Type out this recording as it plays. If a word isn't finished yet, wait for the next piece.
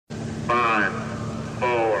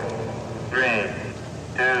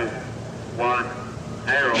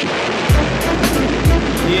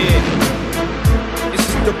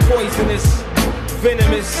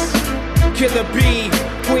Killer B,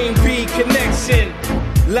 Queen B connection,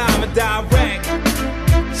 live and direct.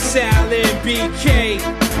 Salin, BK,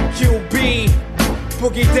 QB,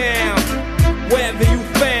 boogie down, wherever you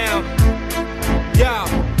found.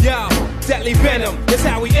 Yo, deadly venom, that's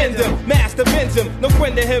how we end them. Master bends him, no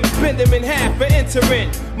friend to him, bend him in half for entering.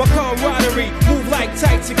 My camaraderie, move like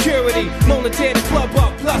tight security. Known to tear the club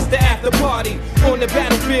up, plus the after party. On the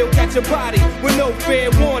battlefield, catch a body with no fair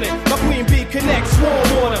warning. My Queen B connect,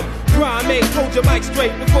 swarm on him. Primate, hold your mic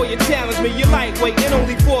straight before you challenge me. You're lightweight and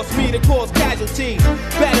only force me to cause casualties.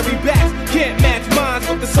 Battery backs can't match minds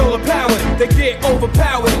with the solar power. They get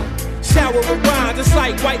overpowered. Shower with rhymes, it's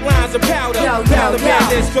like white lines of powder. Yo,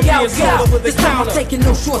 this time I'm taking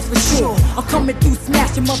no shorts for sure. I'm coming through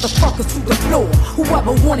smashing motherfuckers to the floor.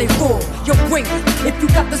 Whoever want it for, yo, bring it. If you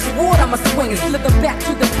got the sword, I'ma swing it. Slither back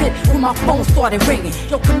to the pit when my phone started ringing.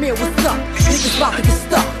 Yo, come here, what's up? Niggas about to get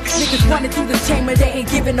stuck. Niggas running through the chamber, they ain't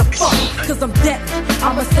giving a fuck. Cause I'm deadly,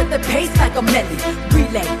 I'ma set the pace like a medley.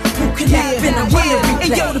 Relay, who can have been a winner replay?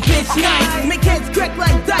 Hey yo, the bitch nice, make heads crack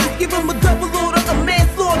like dice. Give him a double order, a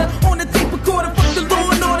manslaughter. On the tape recorder, fuck the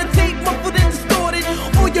law and order. Tape muffled and distorted.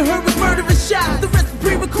 All you heard was murderous shots, the rest was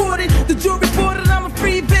pre-recorded. The jury reported I'm a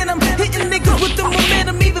free venom. Hitting niggas with the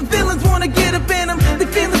momentum, even villains wanna get a venom. They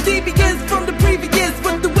feeling devious from the previous,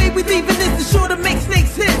 but the way we leaving this is sure to make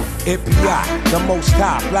snakes hiss. NPI, the most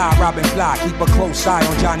high, fly, Robin fly. Keep a close eye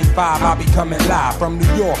on Johnny 5. I'll be coming live from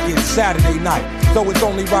New York. It's Saturday night, so it's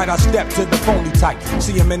only right I step to the phony type.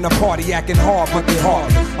 See him in the party acting hard, but they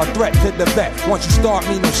hard. A threat to the vet. Once you start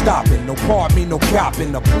me, no stopping. No part me, no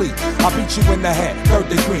copping. The plea, I beat you in the head. 3rd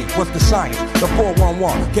degree, what's the science? The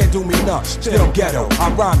 411 can't do me none. Still ghetto,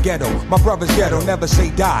 I rhyme ghetto. My brother's ghetto. Never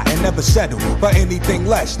say die and never settle for anything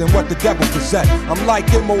less than what the devil possessed. I'm like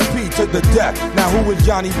MOP to the death. Now who is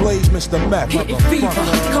Johnny Blaze, Mr. Meth? Hitting fever,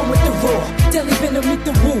 come with the raw. Deadly venom, meet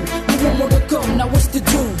the woo. We want more to go, now what's to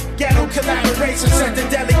do? Ghetto collaboration, set the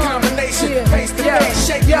deadly combination. Face to face,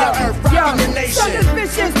 shaking the earth, rocking the nation. Son is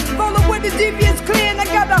vicious, rolling with the devious clan. I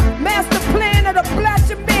got a master plan of the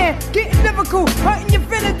blasting man. Getting lyrical, hurting your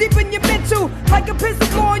feeling deep in your mental. Like a pistol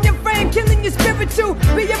blow in your frame, killing your spiritual.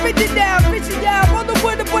 Be original, vicious, rolling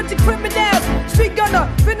with a bunch of criminals. Street gunner,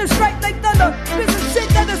 finna strike like thunder. This is shit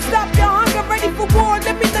that'll stop your hunger, ready for war.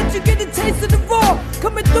 Let me let you get a taste of the raw.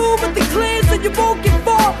 Coming through with the clan so you won't get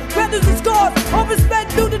far. Brothers and scars, all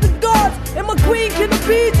respect due to the gods. And my queen killer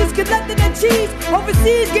bees just collecting that cheese.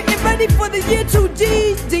 Overseas getting ready for the year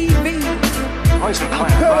 2G's. DV.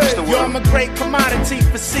 Yo, I'm a great commodity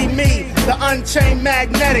for see me, the unchained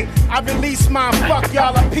magnetic. I release mine, fuck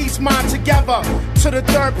y'all, I piece mine together to the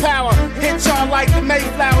 3rd power. Hit y'all like the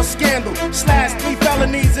Mayflower scandal. Slash 3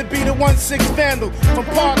 felonies and be the 1-6 vandal. From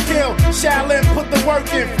Park Hill, Shaolin put the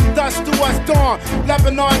work in. From dusk to us dawn,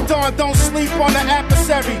 Lebanon dawn. Don't sleep on the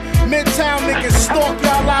adversary. Midtown niggas stalk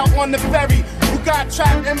y'all out on the ferry. You got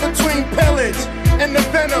trapped in between pillage and the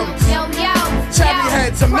Venoms. Yo, Cherry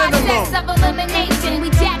heads a minimum. Process of elimination. We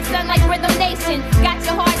Jackson like Rhythm Nation. Got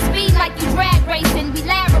your heart speed like you drag racing. We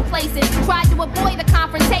lab replacing. Tried to avoid the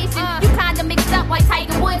confrontation. You kinda mixed up like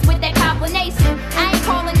Tiger Woods with that combination. I ain't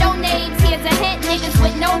calling no names. Here's a hint. Niggas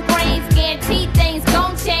with no brains. Guaranteed things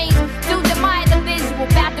gon' change. Dude, admire the visual.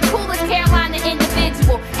 About the coolest Carolina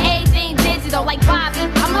individual. Everything digital like Bobby.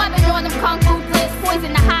 I'm loving on them kung fu flips.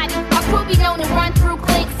 Poison the hottie. Our crew be known to run through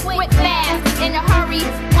clicks. Quick, fast, in a hurry.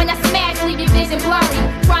 When I smash, leave your vision blurry.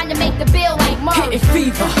 Trying to make the bill like Murray. Hitting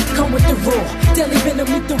fever, come with the raw. Deadly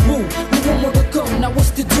venom, meet the woo. We want more to go, now what's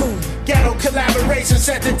to do? Ghetto collaboration,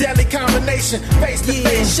 set the deadly combination. Face to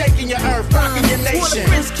face, shaking your earth, rocking your nation. For the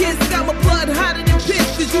French kids, got my blood hotter than piss.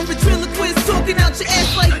 Cause you ventriloquist talking out your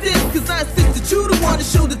ass like this. Cause I insisted you the one to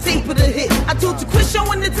show the tape of the hit. I told you quit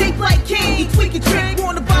showing the tape like King. You tweak your trick,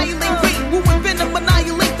 wanna violate great. Woo and venom,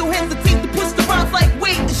 annihilate. Don't hesitate to push the rhymes like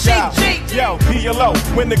weight and shake. Yo, PLO,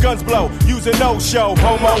 when the guns blow, use a no-show,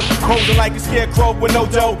 homo. Posing like a scarecrow with no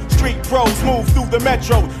dough. Street pros move through the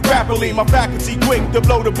metro rapidly. My faculty quick to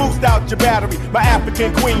blow the boost out your battery. My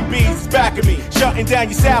African queen bees is backing me, shutting down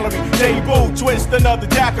your salary. J-Boo, twist another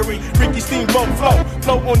daiquiri. Ricky Steamboat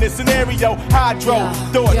float on this scenario. Hydro,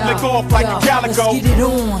 doors lick off like a calico. Let's get it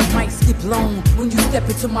on, mics get blown when you step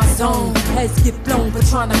into my zone. Heads get blown for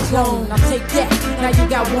trying to clone. I take that, now you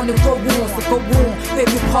got one to go on. So go on,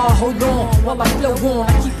 baby pa, hold on. While I flow on,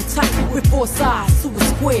 I keep it tight with 4 sides to a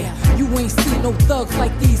square. You ain't seen no thugs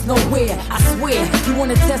like these nowhere. I swear, you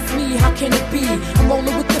wanna test me? How can it be? I'm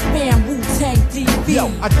rolling with the fam, Wu-Tang TV. Yo,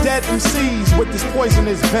 I dead MCs with this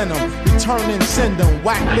poisonous venom. Return and send them,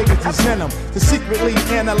 whack niggas is in them. To secretly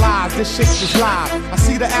analyze this shit is live. I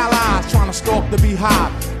see the allies trying to stalk the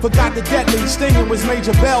beehive. Forgot the deadly stinging was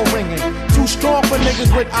major bell ringing. Too strong for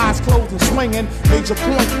niggas with eyes closed and swinging. Major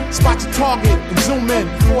point, spot your target and zoom in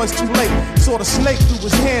before it's too late. Saw the snake through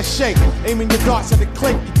his handshake. Aiming your darts at the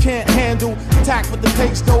click you can't handle. Attack with the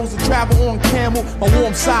pace those that travel on camel. My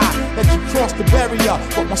warm side, let you cross the barrier.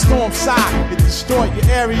 But my storm side, it destroyed your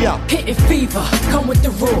area. Hitting fever, come with the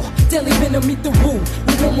raw. Deadly venom, meet the woo.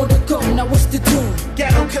 We want more to go, now what's the do?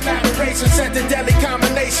 Ghetto collaboration, sent the deadly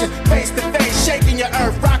combination. Face to face, shaking your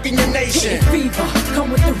earth, rocking your nation. Hitting fever,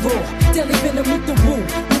 come with the raw. Deadly venom, meet the woo.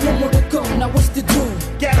 We want more to go, now what's the do?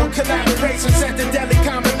 Ghetto collaboration.